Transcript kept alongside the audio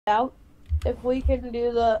out if we can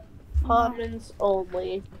do the No. comments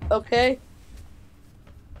only. Okay?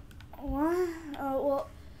 What? Well,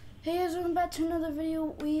 hey guys, welcome back to another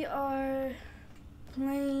video. We are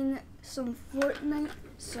playing some Fortnite,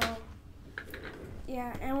 so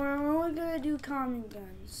yeah, and we're only gonna do common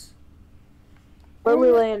guns. Where are we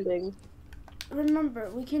landing? Remember,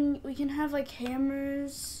 we can have like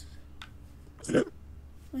hammers.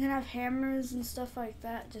 We can have hammers and stuff like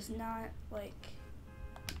that, just not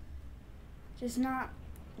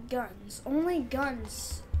guns. Only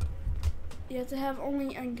guns. You have to have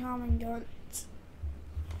only uncommon guns.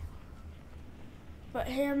 But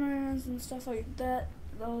hammers and stuff like that,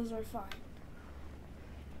 those are fine.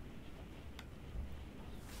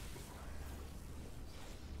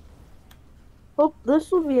 Hope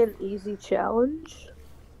this will be an easy challenge.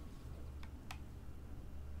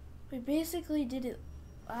 We basically did it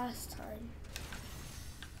last time.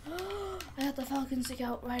 I got the Falcon stick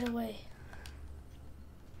out right away.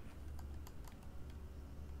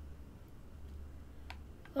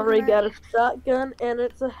 Already got a shotgun, and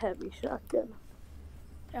it's a heavy shotgun.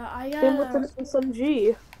 Yeah, I got Same with an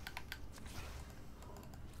SMG.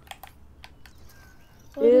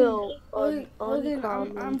 Logan,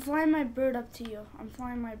 I'm flying my bird up to you. I'm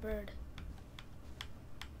flying my bird.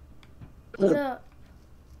 Here,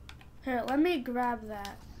 let me grab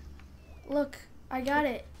that. Look, I got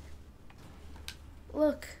it.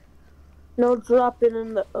 Look. No, drop it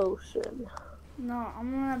in the ocean. No,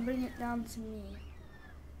 I'm gonna bring it down to me.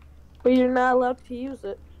 But you're not allowed to use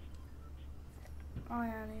it. Oh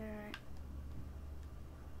yeah, you're right.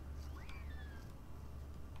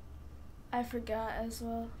 I forgot as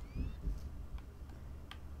well.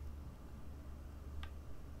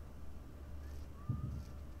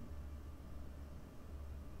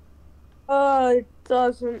 It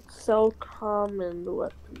doesn't sell common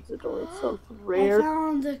weapons. It only sells rare. I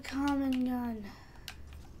found a common gun.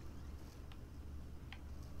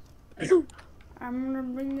 I'm gonna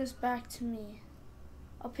bring this back to me.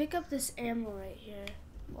 I'll pick up this ammo right here.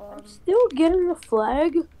 I'm still getting the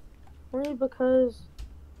flag, only because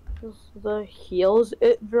the heals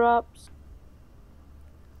it drops.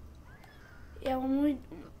 Yeah,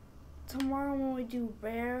 tomorrow when we do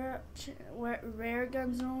rare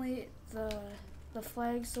guns only, the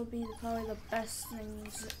flags will be probably the best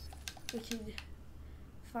things we could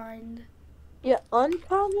find. Yeah,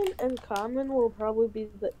 uncommon and common will probably be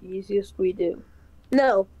the easiest we do.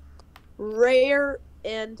 No, rare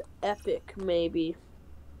and epic maybe,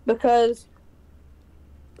 because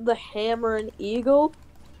the hammer and eagle,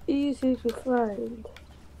 easy to find.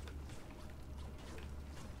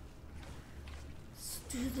 Let's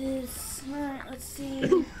do this. Alright, let's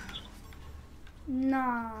see.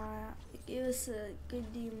 Nah, give us a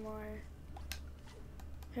good deal more.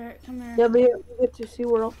 Here, come here. Yeah, but you get to see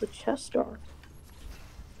where all the chests are.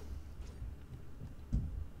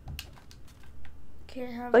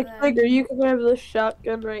 Can't have like, that. Tiger, you can have this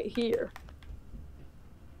shotgun right here.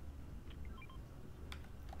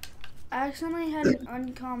 I accidentally had an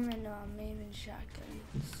uncommon Maven shotgun,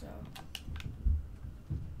 so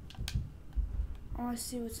I want to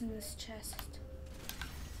see what's in this chest.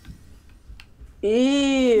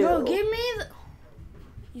 Ew. No, give me the...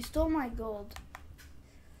 You stole my gold.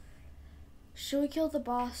 Should we kill the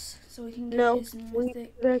boss so we can get his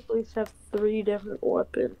mythic? We at least have 3 different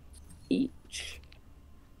weapons each.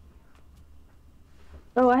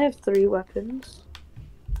 Oh, I have 3 weapons.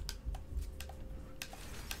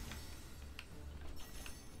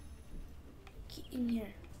 Get in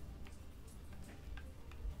here.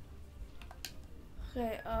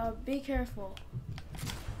 Okay, be careful.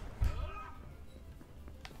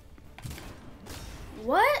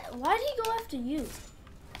 What? Why did he go after you?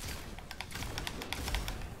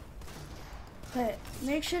 Okay,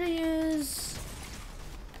 make sure to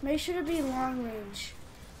be long range.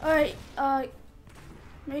 Alright,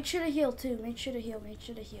 make sure to heal too. Make sure to heal.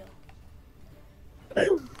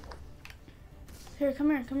 Here,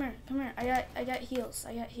 come here. I got heals.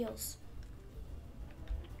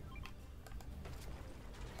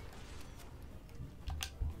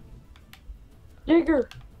 Digger.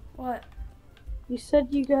 What? You said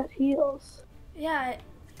you got heals. Yeah,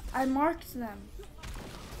 I marked them.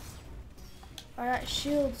 I got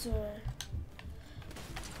shields or...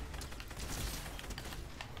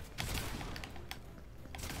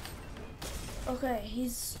 Okay, he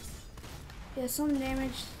has some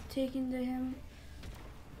damage taken to him.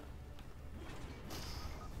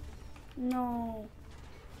 No.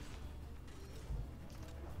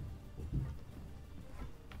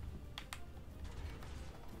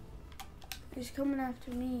 He's coming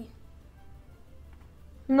after me.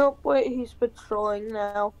 Nope, wait, he's patrolling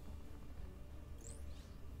now.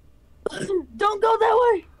 Don't go that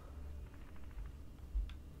way!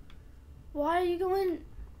 Why are you going?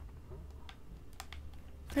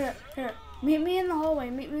 Here, here. Meet me in the hallway.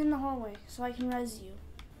 Meet me in the hallway so I can res you.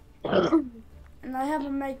 And I have a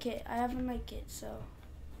med kit. I have a med kit, so.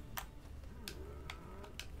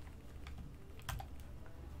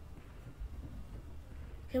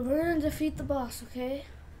 Okay, we're gonna defeat the boss, okay?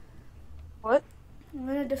 What?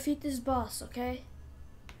 We're gonna defeat this boss, okay?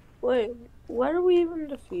 Wait, why are we even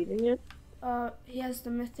defeating it? He has the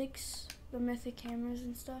mythics, the mythic hammers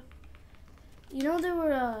and stuff. You know there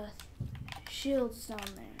were, shields down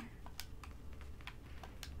there.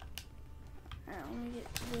 Alright, let me get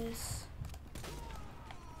this.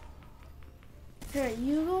 Here,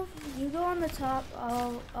 you go on the top,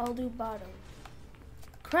 I'll do bottom.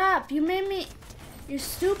 Crap, you made me, your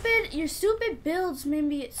stupid builds made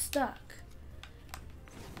me get stuck.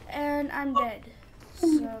 And I'm dead,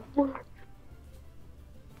 so.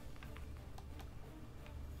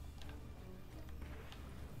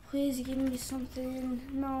 Please give me something,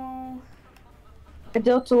 no. I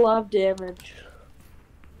dealt a lot of damage.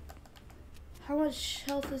 How much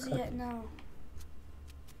health is he at now?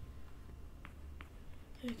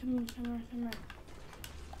 Here, come here, come here, come here.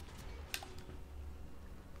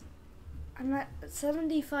 I'm at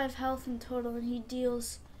 75 health in total, and he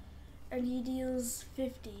deals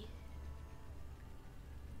 50.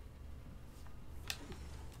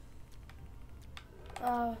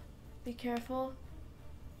 Be careful.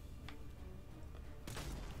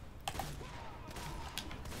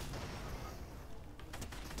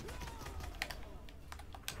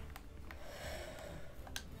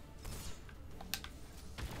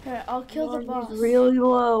 Here, I'll kill the boss. He's really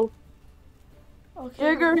low.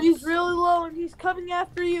 Jigger, he's really low and he's coming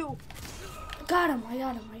after you. Got him, I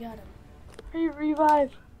got him. Hey,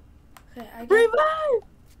 revive. Okay, I got Revive!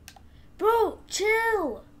 Bro,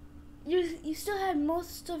 chill! You still had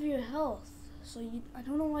most of your health, so I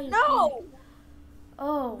don't know why you're No!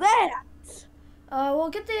 Oh. That! We'll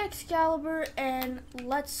get the Excalibur and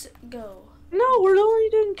let's go. No, we're only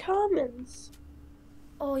doing commons.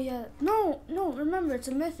 Oh yeah, no, remember it's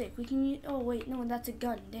a mythic. We can use, oh wait, no, that's a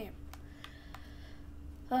gun, damn.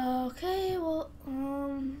 Okay, well,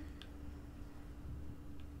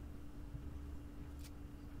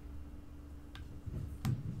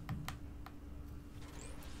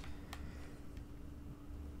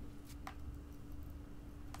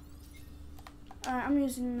 I'm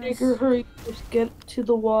using this. Jigger, hurry, just get to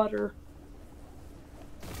the water.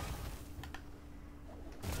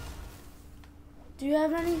 Do you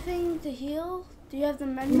have anything to heal? Do you have the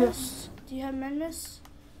med mist? Do you have med mist?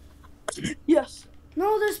 Yes.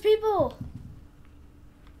 No, there's people!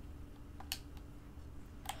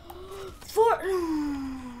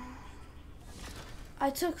 I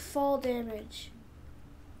took fall damage.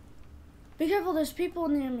 Be careful, there's people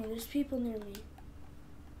near me.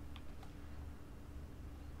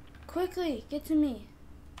 Quickly, get to me.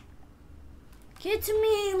 Get to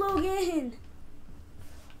me, Logan!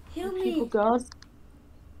 Heal me. People gone?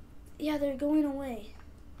 Yeah, they're going away.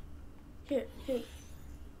 Here.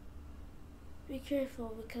 Be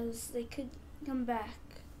careful because they could come back.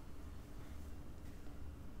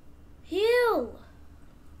 Heal!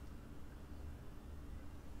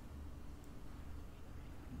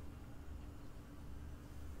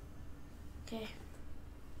 Okay.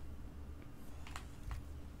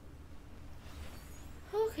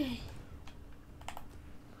 Okay.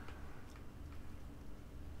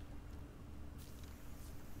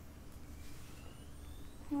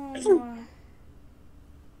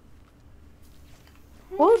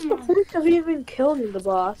 What was the point of even killing the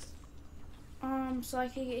boss? So I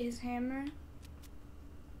could get his hammer.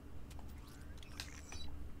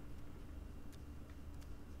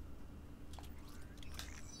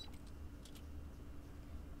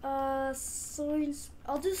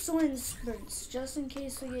 I'll do soaring sprints just in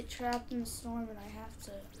case we get trapped in the storm and I have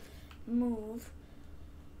to move.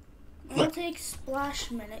 I'll take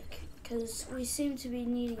splash medic because we seem to be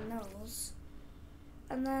needing those.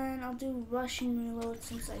 And then I'll do rushing reload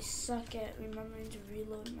since I suck at remembering to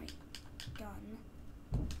reload my gun.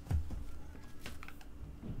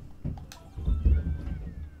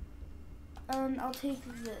 And I'll take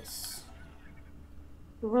this.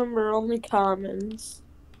 Remember, only commons.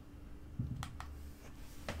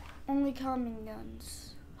 Only common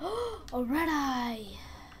guns. A red eye!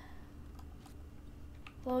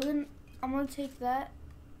 Logan, I'm gonna take that.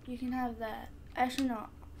 You can have that. Actually, no.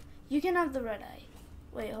 You can have the red eye.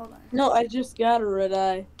 Wait, hold on. No, I just got a red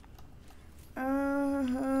eye.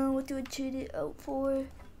 What do I trade it out for?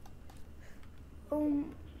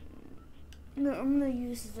 No, I'm gonna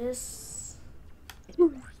use this.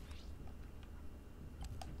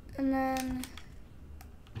 And then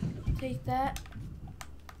take that.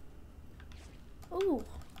 Ooh,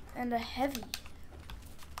 and a heavy.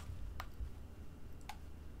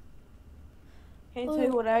 Can't tell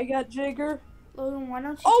you what I got, Jigger. Logan, why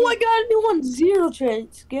don't you Oh, I got a new one. 0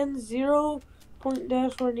 chance. Again, 0 point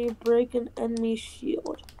dash when you break an enemy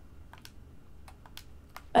shield.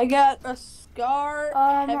 I got a Scar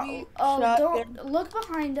heavy shotgun. Don't look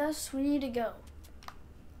behind us. We need to go.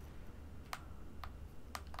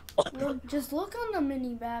 Just look on the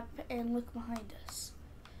mini map and look behind us.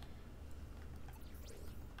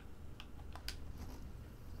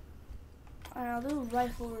 Alright, I'll do a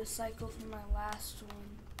rifle recycle for my last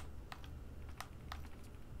one.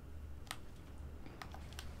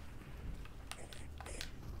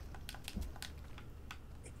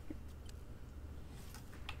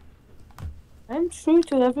 I'm true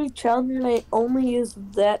to every challenge and I only use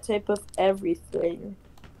that type of everything.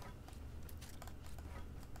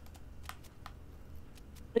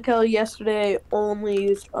 Like how yesterday I only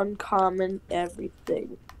used uncommon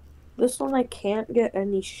everything. This one I can't get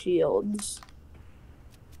any shields.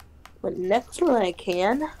 But next one I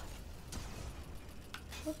can.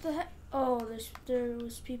 What the heck? Oh, there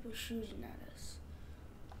was people shooting at us.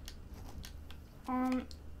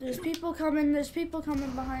 There's people coming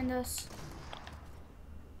behind us.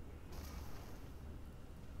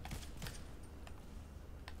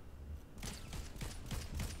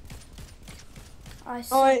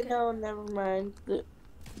 Oh wait, no, never mind.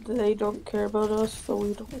 They don't care about us, so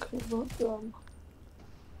we don't care about them.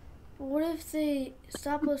 What if they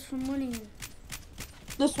stop us from winning?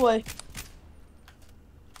 This way.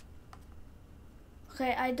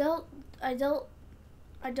 Okay, I got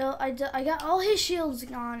all his shields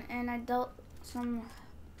gone, and I dealt some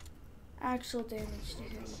actual damage to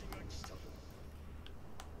him.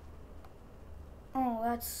 Oh,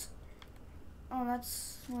 that's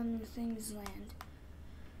when things land.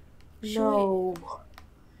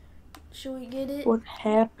 Should we get it? What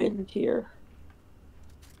happened here?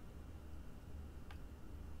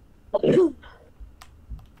 Okay.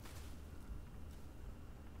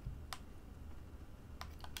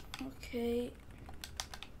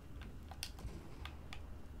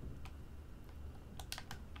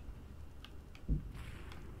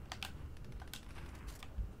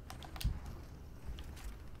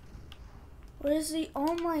 What is the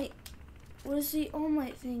All Might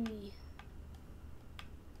thingy?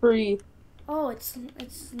 Free. Oh, it's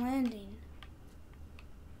landing.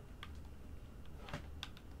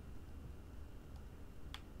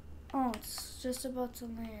 Oh, it's just about to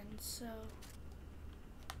land, so.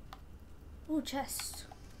 Ooh, chest.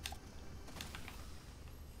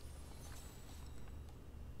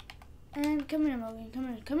 And come here, Logan.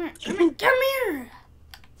 Come here.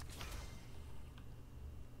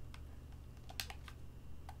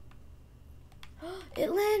 It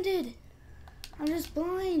landed. I'm just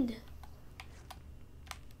blind.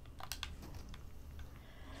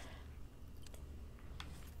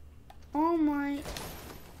 Oh my.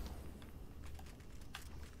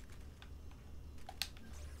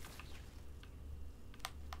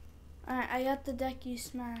 Alright, I got the deck you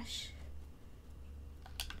smash.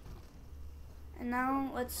 And now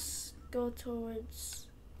let's go towards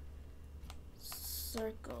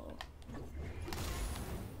circle.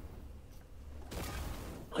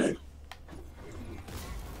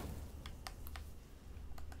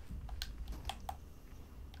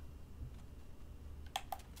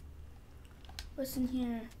 Listen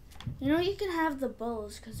here. You know you can have the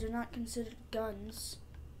bows because they're not considered guns.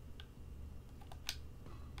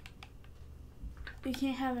 You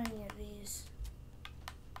can't have any of these.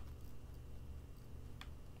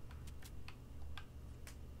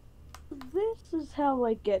 This is how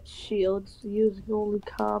I get shields using only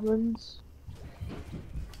commons.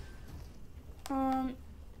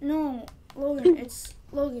 No, Logan, it's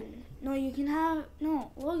Logan. No, you can have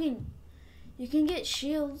Logan. You can get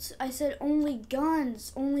shields. I said only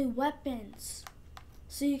guns, only weapons.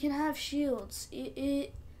 So you can have shields.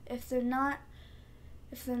 If they're not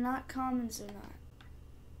commons or not.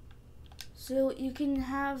 So you can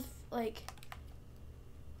have like.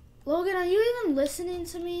 Logan, are you even listening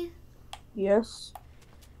to me? Yes.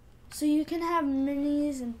 So you can have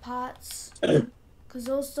minis and pots, because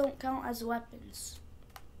those don't count as weapons.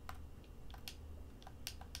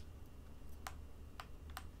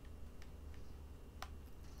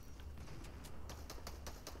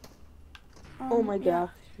 Oh my gosh,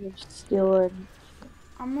 you're stealing.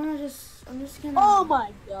 I'm just gonna. Oh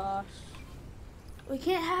my gosh. We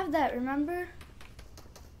can't have that, remember?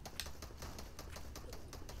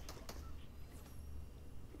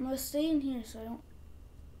 I'm gonna stay in here so I don't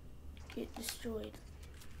get destroyed.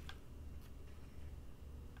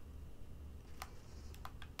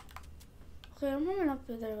 Okay, I'm coming up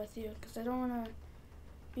there with you because I don't want to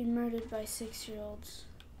be murdered by 6-year-olds.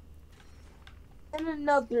 And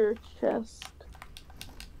another chest.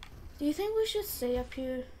 Do you think we should stay up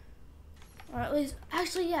here? Or at least,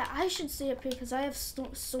 actually, yeah, I should stay up here because I have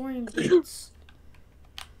soaring boots.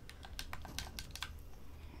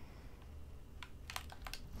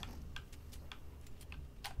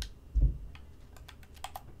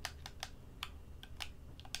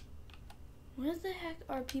 Where the heck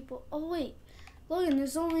are people? Oh, wait. Logan,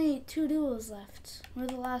 there's only 2 duos left. We're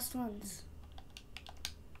the last ones.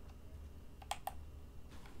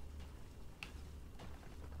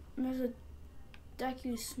 And there's a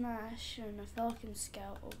Deku Smash and a Falcon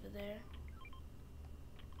Scout over there.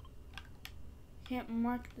 Can't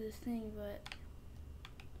mark the thing, but...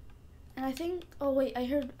 And I think... Oh, wait, I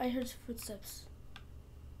heard footsteps.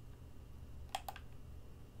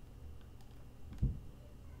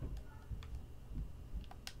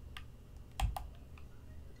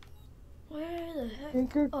 Where the heck?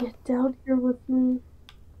 Anchor, get down here with me.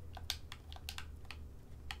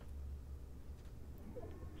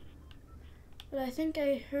 But I think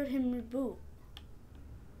I heard him reboot.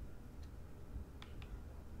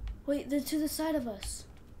 Wait, they're to the side of us.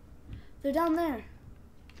 They're down there.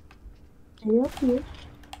 Stay up here.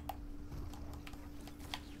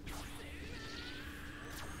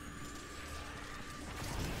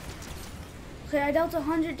 Okay, I dealt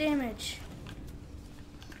 100 damage.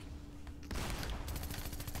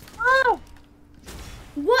 Ah!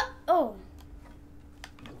 What? Oh.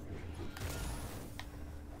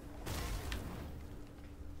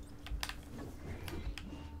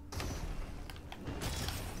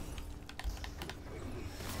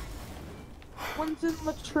 One's in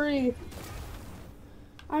the tree.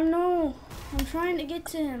 I know. I'm trying to get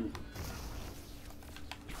to him.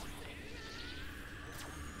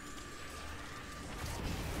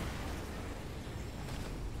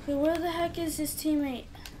 Okay, where the heck is his teammate?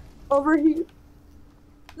 Over here.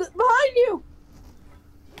 Behind you!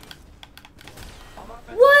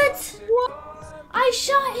 What? What? I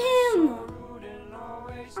shot him!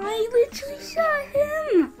 I literally shot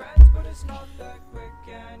him!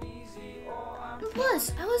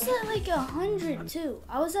 Plus, I was at like 100 too.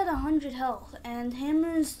 I was at 100 health, and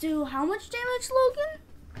hammers do how much damage, Logan?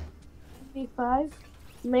 25?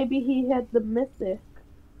 Maybe he had the mythic.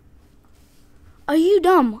 Are you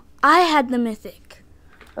dumb? I had the mythic.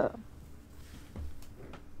 Oh.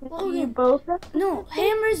 Logan, You both have the no, mythic?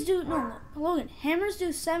 hammers do, no, Logan, hammers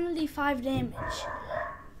do 75 damage.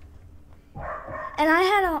 And I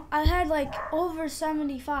had like over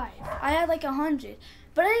 75. I had like 100.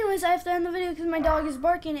 But anyways, I have to end the video because my dog is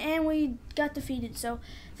barking and we got defeated. So,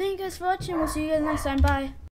 thank you guys for watching. We'll see you guys next time. Bye.